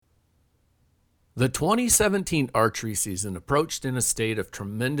The 2017 archery season approached in a state of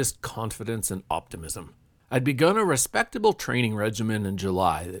tremendous confidence and optimism. I'd begun a respectable training regimen in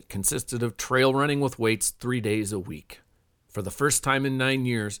July that consisted of trail running with weights 3 days a week. For the first time in 9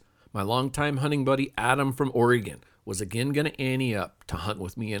 years, my longtime hunting buddy Adam from Oregon was again going to ante up to hunt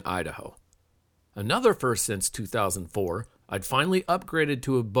with me in Idaho. Another first since 2004, I'd finally upgraded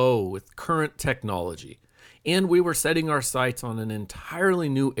to a bow with current technology, and we were setting our sights on an entirely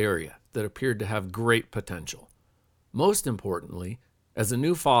new area that appeared to have great potential. Most importantly, as a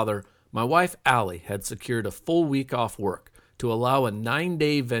new father, my wife Allie had secured a full week off work to allow a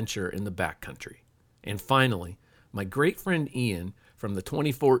 9-day venture in the backcountry. And finally, my great friend Ian from the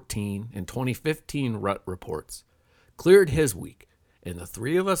 2014 and 2015 rut reports cleared his week, and the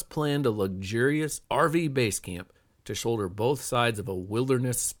three of us planned a luxurious RV base camp to shoulder both sides of a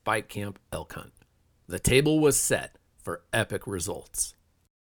wilderness spike camp elk hunt. The table was set for epic results.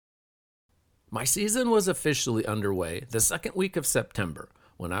 My season was officially underway the second week of September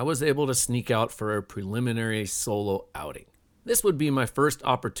when I was able to sneak out for a preliminary solo outing. This would be my first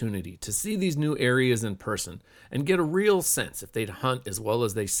opportunity to see these new areas in person and get a real sense if they'd hunt as well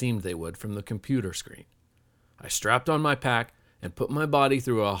as they seemed they would from the computer screen. I strapped on my pack and put my body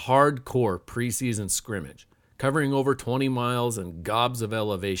through a hardcore preseason scrimmage, covering over 20 miles and gobs of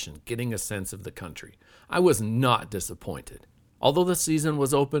elevation, getting a sense of the country. I was not disappointed. Although the season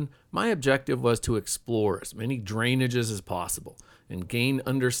was open, my objective was to explore as many drainages as possible and gain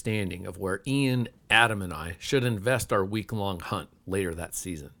understanding of where Ian, Adam, and I should invest our week-long hunt later that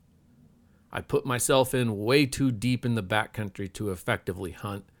season. I put myself in way too deep in the backcountry to effectively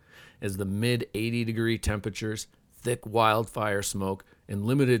hunt, as the mid-80-degree temperatures, thick wildfire smoke, and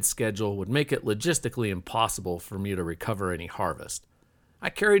limited schedule would make it logistically impossible for me to recover any harvest.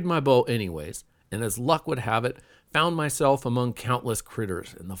 I carried my bow anyways, and as luck would have it, found myself among countless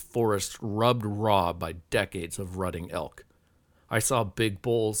critters in the forest rubbed raw by decades of rutting elk. I saw big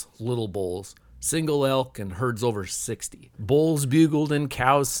bulls, little bulls, single elk, and herds over 60. Bulls bugled and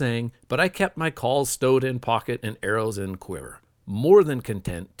cows sang, but I kept my calls stowed in pocket and arrows in quiver, more than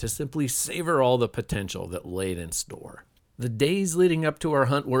content to simply savor all the potential that laid in store. The days leading up to our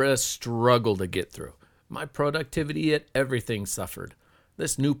hunt were a struggle to get through. My productivity at everything suffered.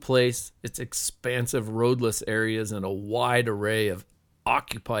 This new place, its expansive roadless areas, and a wide array of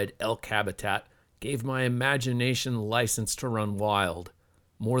occupied elk habitat gave my imagination license to run wild.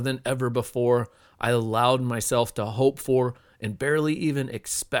 More than ever before, I allowed myself to hope for and barely even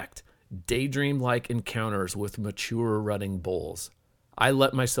expect daydream-like encounters with mature rutting bulls. I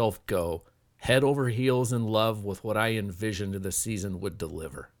let myself go, head over heels in love with what I envisioned the season would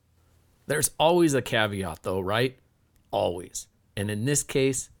deliver. There's always a caveat though, right? Always. And in this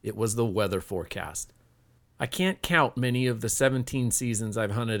case, it was the weather forecast. I can't count many of the 17 seasons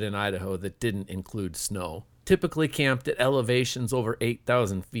I've hunted in Idaho that didn't include snow. Typically camped at elevations over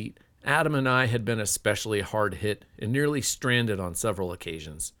 8,000 feet, Adam and I had been especially hard hit and nearly stranded on several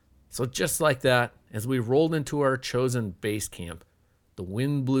occasions. So just like that, as we rolled into our chosen base camp, the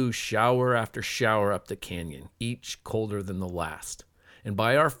wind blew shower after shower up the canyon, each colder than the last. And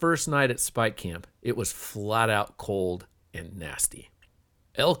by our first night at Spike Camp, it was flat out cold and nasty.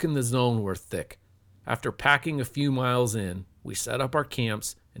 Elk in the zone were thick. After packing a few miles in, we set up our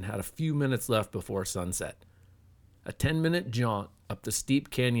camps and had a few minutes left before sunset. A 10-minute jaunt up the steep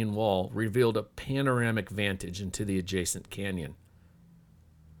canyon wall revealed a panoramic vantage into the adjacent canyon.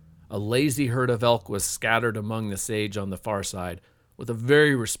 A lazy herd of elk was scattered among the sage on the far side, with a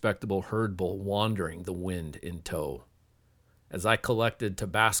very respectable herd bull wandering the wind in tow. As I collected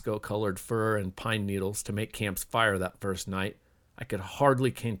Tabasco-colored fir and pine needles to make camp's fire that first night, I could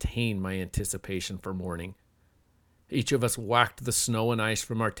hardly contain my anticipation for morning. Each of us whacked the snow and ice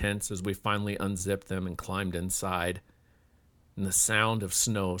from our tents as we finally unzipped them and climbed inside. And the sound of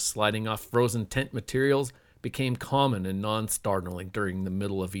snow sliding off frozen tent materials became common and non-startling during the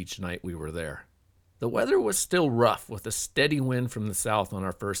middle of each night we were there. The weather was still rough, with a steady wind from the south on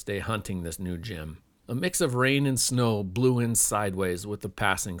our first day hunting this new gym. A mix of rain and snow blew in sideways with the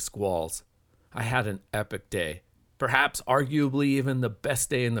passing squalls. I had an epic day, perhaps arguably even the best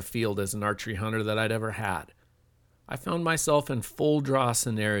day in the field as an archery hunter that I'd ever had. I found myself in full draw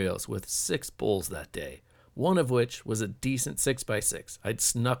scenarios with 6 bulls that day, one of which was a decent 6x6 I'd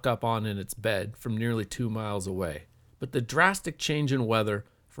snuck up on in its bed from nearly 2 miles away. But the drastic change in weather,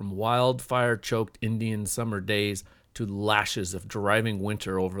 from wildfire-choked Indian summer days to lashes of driving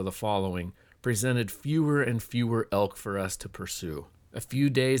winter over the following, presented fewer and fewer elk for us to pursue. A few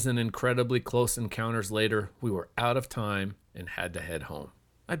days and incredibly close encounters later, we were out of time and had to head home.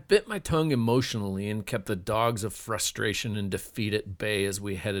 I bit my tongue emotionally and kept the dogs of frustration and defeat at bay as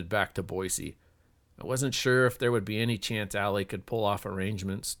we headed back to Boise. I wasn't sure if there would be any chance Allie could pull off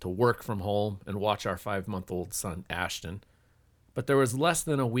arrangements to work from home and watch our 5-month-old son, Ashton. But there was less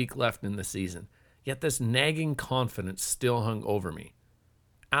than a week left in the season, yet this nagging confidence still hung over me.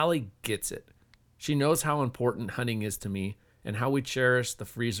 Allie gets it. She knows how important hunting is to me and how we cherish the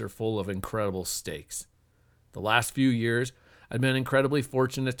freezer full of incredible steaks. The last few years, I've been incredibly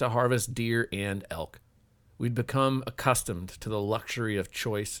fortunate to harvest deer and elk. We'd become accustomed to the luxury of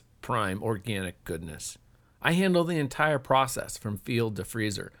choice, prime, organic goodness. I handle the entire process from field to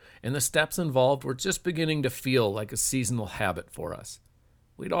freezer, and the steps involved were just beginning to feel like a seasonal habit for us.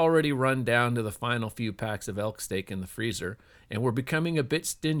 We'd already run down to the final few packs of elk steak in the freezer, and were becoming a bit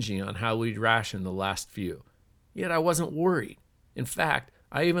stingy on how we'd ration the last few. Yet I wasn't worried. In fact,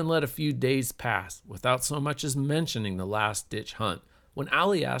 I even let a few days pass without so much as mentioning the last-ditch hunt when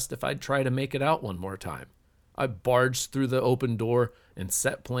Allie asked if I'd try to make it out one more time. I barged through the open door and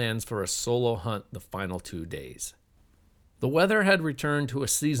set plans for a solo hunt the final 2 days. The weather had returned to a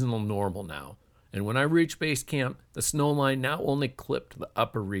seasonal normal now, and when I reached base camp, the snow line now only clipped the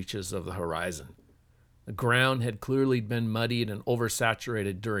upper reaches of the horizon. The ground had clearly been muddied and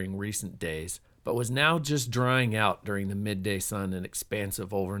oversaturated during recent days, but was now just drying out during the midday sun and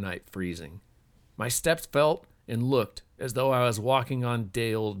expansive overnight freezing. My steps felt and looked as though I was walking on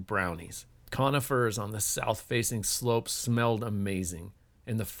day-old brownies. Conifers on the south-facing slopes smelled amazing,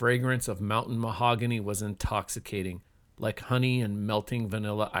 and the fragrance of mountain mahogany was intoxicating, like honey and melting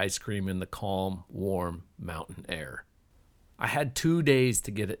vanilla ice cream in the calm, warm mountain air. I had 2 days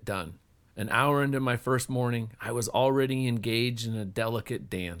to get it done. An hour into my first morning, I was already engaged in a delicate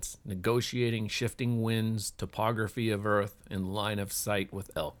dance, negotiating shifting winds, topography of earth, and line of sight with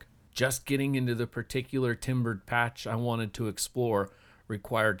elk. Just getting into the particular timbered patch I wanted to explore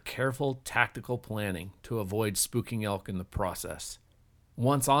required careful, tactical planning to avoid spooking elk in the process.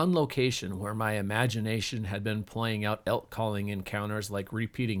 Once on location, where my imagination had been playing out elk calling encounters like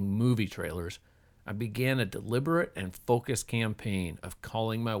repeating movie trailers, I began a deliberate and focused campaign of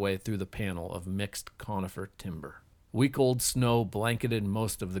calling my way through the panel of mixed conifer timber. Week-old snow blanketed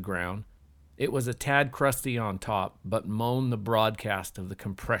most of the ground. It was a tad crusty on top, but moaned the broadcast of the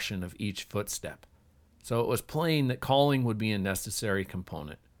compression of each footstep. So it was plain that calling would be a necessary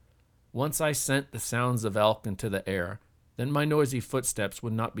component. Once I sent the sounds of elk into the air, then my noisy footsteps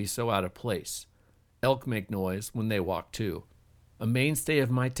would not be so out of place. Elk make noise when they walk too. A mainstay of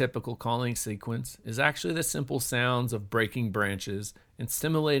my typical calling sequence is actually the simple sounds of breaking branches and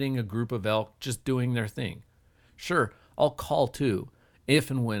stimulating a group of elk just doing their thing. Sure, I'll call too, if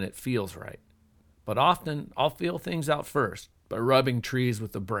and when it feels right. But often I'll feel things out first by rubbing trees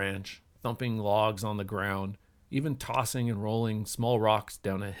with a branch, thumping logs on the ground, even tossing and rolling small rocks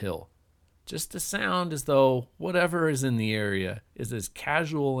down a hill. Just to sound as though whatever is in the area is as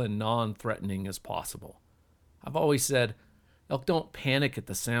casual and non-threatening as possible. I've always said, elk don't panic at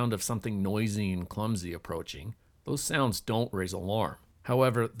the sound of something noisy and clumsy approaching. Those sounds don't raise alarm.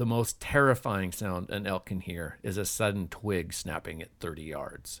 However, the most terrifying sound an elk can hear is a sudden twig snapping at 30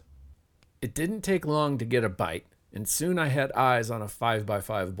 yards. It didn't take long to get a bite, and soon I had eyes on a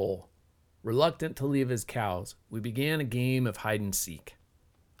 5x5 bull. Reluctant to leave his cows, we began a game of hide-and-seek.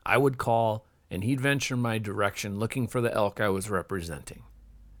 I would call, and he'd venture my direction looking for the elk I was representing.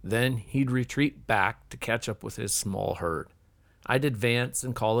 Then he'd retreat back to catch up with his small herd. I'd advance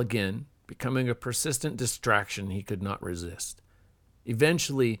and call again, becoming a persistent distraction he could not resist.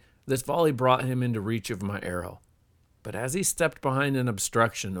 Eventually, this volley brought him into reach of my arrow. But as he stepped behind an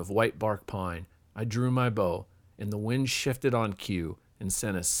obstruction of white bark pine, I drew my bow, and the wind shifted on cue and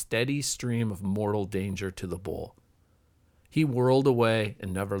sent a steady stream of mortal danger to the bull. He whirled away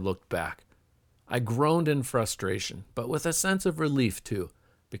and never looked back. I groaned in frustration, but with a sense of relief too,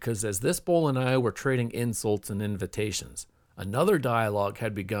 because as this bull and I were trading insults and invitations, another dialogue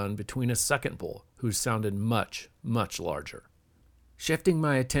had begun between a second bull who sounded much, much larger. Shifting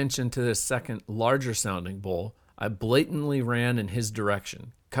my attention to this second, larger-sounding bull, I blatantly ran in his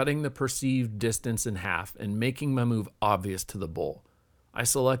direction, cutting the perceived distance in half and making my move obvious to the bull. I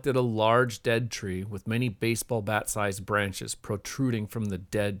selected a large dead tree with many baseball bat-sized branches protruding from the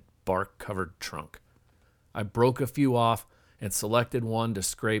dead, bark-covered trunk. I broke a few off and selected one to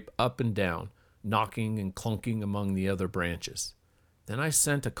scrape up and down, knocking and clunking among the other branches. Then I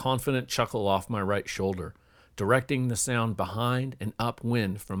sent a confident chuckle off my right shoulder, directing the sound behind and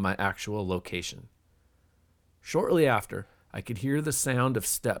upwind from my actual location. Shortly after, I could hear the sound of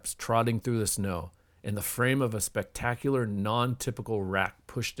steps trotting through the snow, and the frame of a spectacular, non-typical rack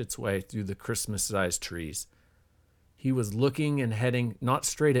pushed its way through the Christmas-sized trees. He was looking and heading not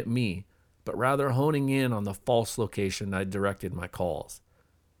straight at me, but rather honing in on the false location I directed my calls.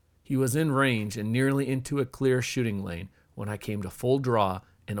 He He was in range and nearly into a clear shooting lane when I came to full draw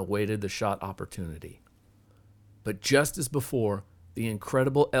and awaited the shot opportunity. But just as before, the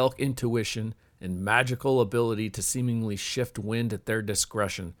incredible elk intuition and magical ability to seemingly shift wind at their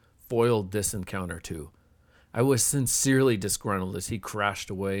discretion foiled this encounter too. I was sincerely disgruntled as he crashed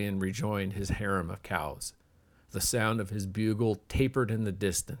away and rejoined his harem of cows. The sound of his bugle tapered in the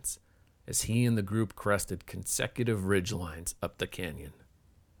distance as he and the group crested consecutive ridge lines up the canyon.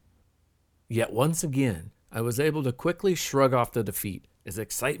 Yet once again, I was able to quickly shrug off the defeat as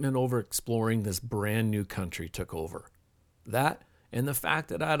excitement over exploring this brand new country took over. That and the fact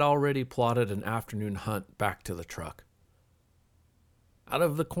that I'd already plotted an afternoon hunt back to the truck. Out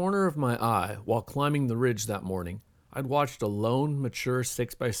of the corner of my eye, while climbing the ridge that morning, I'd watched a lone, mature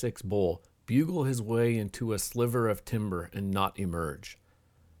 6x6 bull bugle his way into a sliver of timber and not emerge.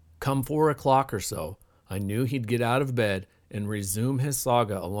 Come 4 o'clock or so, I knew he'd get out of bed and resume his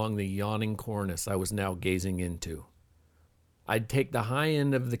saga along the yawning cornice I was now gazing into. I'd take the high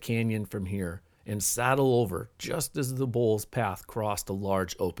end of the canyon from here and saddle over just as the bull's path crossed a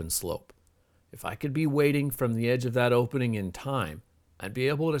large open slope. If I could be waiting from the edge of that opening in time, I'd be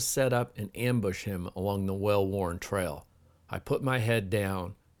able to set up and ambush him along the well-worn trail. I put my head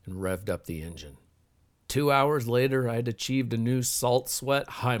down and revved up the engine. 2 hours later, I had achieved a new salt sweat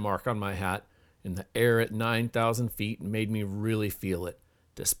high mark on my hat, and the air at 9,000 feet made me really feel it,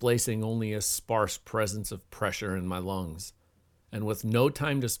 displacing only a sparse presence of pressure in my lungs. And with no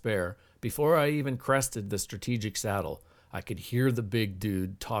time to spare, before I even crested the strategic saddle, I could hear the big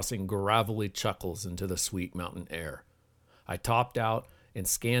dude tossing gravelly chuckles into the sweet mountain air. I topped out and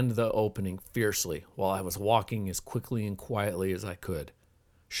scanned the opening fiercely while I was walking as quickly and quietly as I could.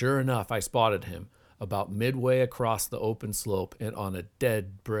 Sure enough, I spotted him, about midway across the open slope and on a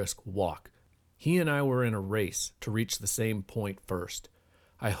dead brisk walk. He and I were in a race to reach the same point first.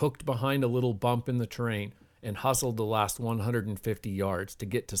 I hooked behind a little bump in the terrain and hustled the last 150 yards to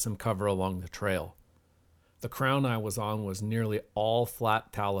get to some cover along the trail. The crown I was on was nearly all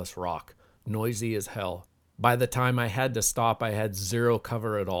flat talus rock, noisy as hell. By the time I had to stop, I had zero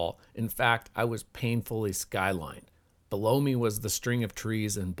cover at all. In fact, I was painfully skylined. Below me was the string of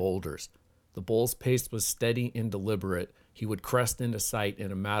trees and boulders. The bull's pace was steady and deliberate. He would crest into sight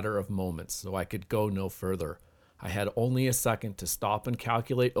in a matter of moments, so I could go no further. I had only a second to stop and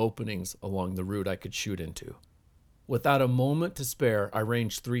calculate openings along the route I could shoot into. Without a moment to spare, I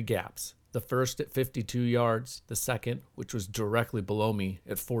ranged 3 gaps. The first at 52 yards, the second, which was directly below me,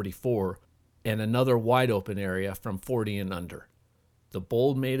 at 44, and another wide open area from 40 and under. The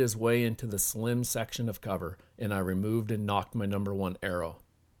bull made his way into the slim section of cover, and I removed and nocked my number 1 arrow.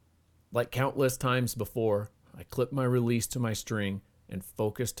 Like countless times before, I clipped my release to my string and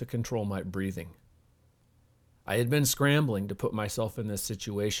focused to control my breathing. I had been scrambling to put myself in this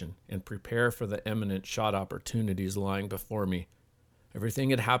situation and prepare for the imminent shot opportunities lying before me. Everything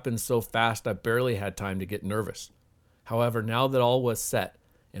had happened so fast I barely had time to get nervous. However, now that all was set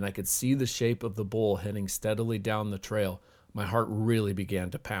and I could see the shape of the bull heading steadily down the trail, my heart really began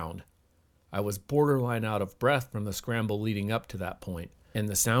to pound. I was borderline out of breath from the scramble leading up to that point, and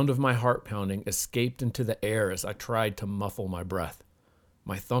the sound of my heart pounding escaped into the air as I tried to muffle my breath.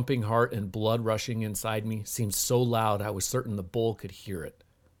 My thumping heart and blood rushing inside me seemed so loud I was certain the bull could hear it.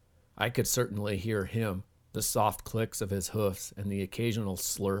 I could certainly hear him, the soft clicks of his hoofs and the occasional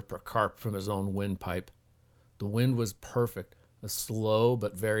slurp or carp from his own windpipe. The wind was perfect, a slow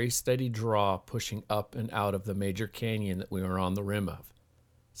but very steady draw pushing up and out of the major canyon that we were on the rim of.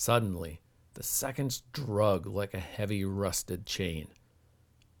 Suddenly, the seconds drug like a heavy rusted chain.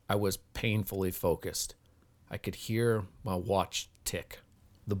 I was painfully focused. I could hear my watch tick.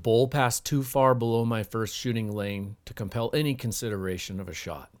 The bull passed too far below my first shooting lane to compel any consideration of a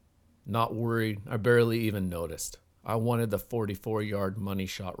shot. Not worried, I barely even noticed. I wanted the 44-yard money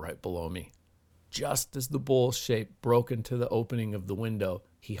shot right below me. Just as the bull's shape broke into the opening of the window,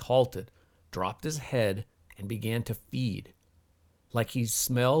 he halted, dropped his head, and began to feed. Like he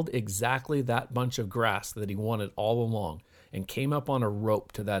smelled exactly that bunch of grass that he wanted all along and came up on a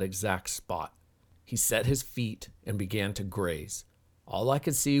rope to that exact spot. He set his feet and began to graze. All I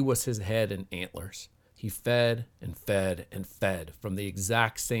could see was his head and antlers. He fed and fed and fed from the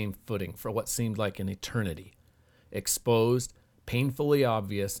exact same footing for what seemed like an eternity. Exposed, painfully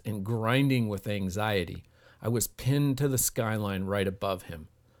obvious, and grinding with anxiety, I was pinned to the skyline right above him.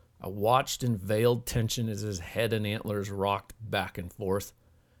 I watched in veiled tension as his head and antlers rocked back and forth.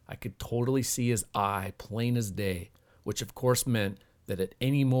 I could totally see his eye, plain as day, which of course meant that at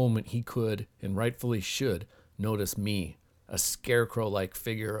any moment he could, and rightfully should, notice me, a scarecrow-like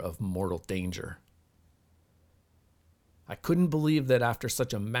figure of mortal danger. I couldn't believe that after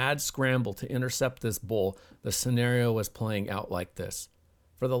such a mad scramble to intercept this bull, the scenario was playing out like this.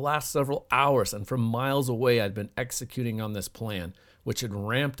 For the last several hours and from miles away, I'd been executing on this plan, which had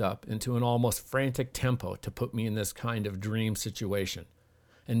ramped up into an almost frantic tempo to put me in this kind of dream situation.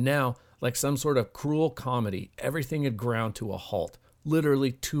 And now, like some sort of cruel comedy, everything had ground to a halt,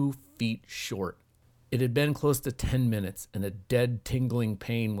 literally 2 feet short. It had been close to 10 minutes, and a dead tingling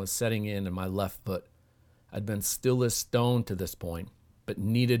pain was setting in my left foot. I'd been still as stone to this point, but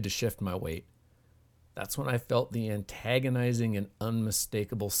needed to shift my weight. That's when I felt the antagonizing and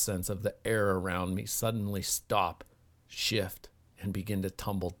unmistakable sense of the air around me suddenly stop, shift, and begin to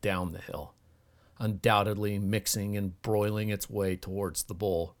tumble down the hill. Undoubtedly mixing and broiling its way towards the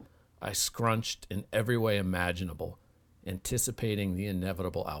bull, I scrunched in every way imaginable, anticipating the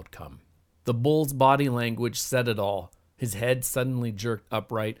inevitable outcome. The bull's body language said it all. His head suddenly jerked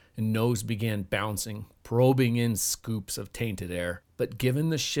upright and nose began bouncing, probing in scoops of tainted air. But given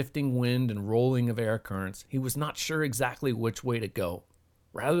the shifting wind and rolling of air currents, he was not sure exactly which way to go.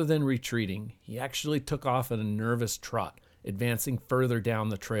 Rather than retreating, he actually took off at a nervous trot, advancing further down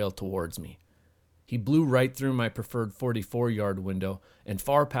the trail towards me. He blew right through my preferred 44-yard window and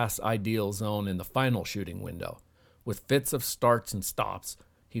far past ideal zone in the final shooting window. With fits of starts and stops,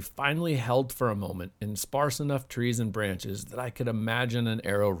 he finally held for a moment in sparse enough trees and branches that I could imagine an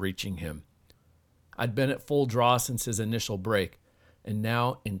arrow reaching him. I'd been at full draw since his initial break, and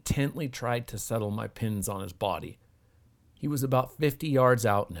now intently tried to settle my pins on his body. He was about 50 yards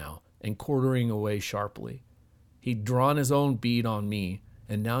out now and quartering away sharply. He'd drawn his own bead on me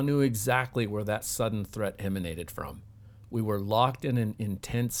and now knew exactly where that sudden threat emanated from. We were locked in an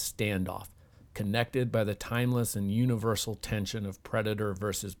intense standoff, connected by the timeless and universal tension of predator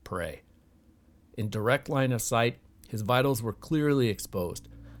versus prey. In direct line of sight, his vitals were clearly exposed.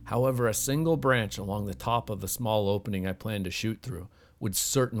 However, a single branch along the top of the small opening I planned to shoot through would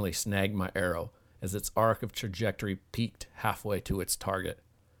certainly snag my arrow as its arc of trajectory peaked halfway to its target.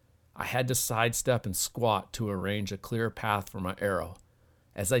 I had to sidestep and squat to arrange a clear path for my arrow.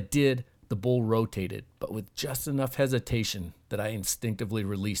 As I did, the bull rotated, but with just enough hesitation that I instinctively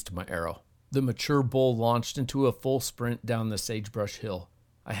released my arrow. The mature bull launched into a full sprint down the sagebrush hill.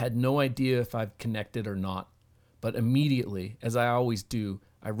 I had no idea if I'd connected or not, but immediately, as I always do,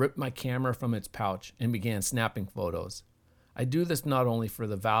 I ripped my camera from its pouch and began snapping photos. I do this not only for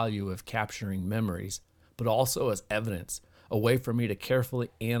the value of capturing memories, but also as evidence, a way for me to carefully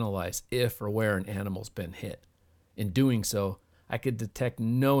analyze if or where an animal's been hit. In doing so, I could detect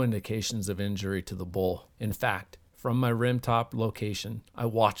no indications of injury to the bull. In fact, from my rim top location, I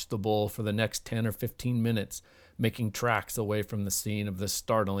watched the bull for the next 10 or 15 minutes, making tracks away from the scene of this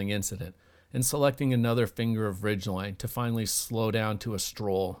startling incident, and selecting another finger of ridgeline to finally slow down to a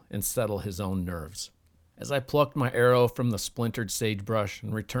stroll and settle his own nerves. As I plucked my arrow from the splintered sagebrush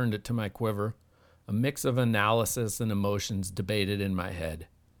and returned it to my quiver, a mix of analysis and emotions debated in my head.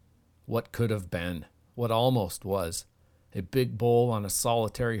 What could have been? What almost was? A big bull on a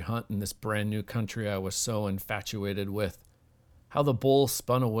solitary hunt in this brand new country I was so infatuated with. How the bull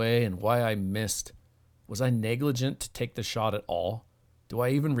spun away and why I missed. Was I negligent to take the shot at all? Do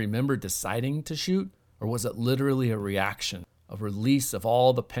I even remember deciding to shoot? Or was it literally a reaction, a release of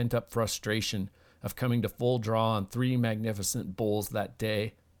all the pent-up frustration of coming to full draw on 3 magnificent bulls that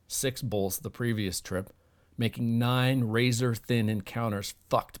day, 6 bulls the previous trip, making 9 razor-thin encounters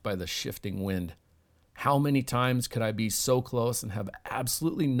fucked by the shifting wind? How many times could I be so close and have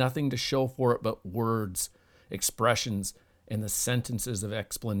absolutely nothing to show for it but words, expressions, and the sentences of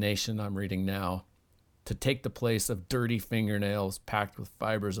explanation I'm reading now, to take the place of dirty fingernails packed with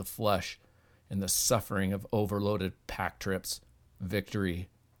fibers of flesh and the suffering of overloaded pack trips, victory,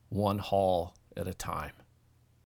 one haul at a time?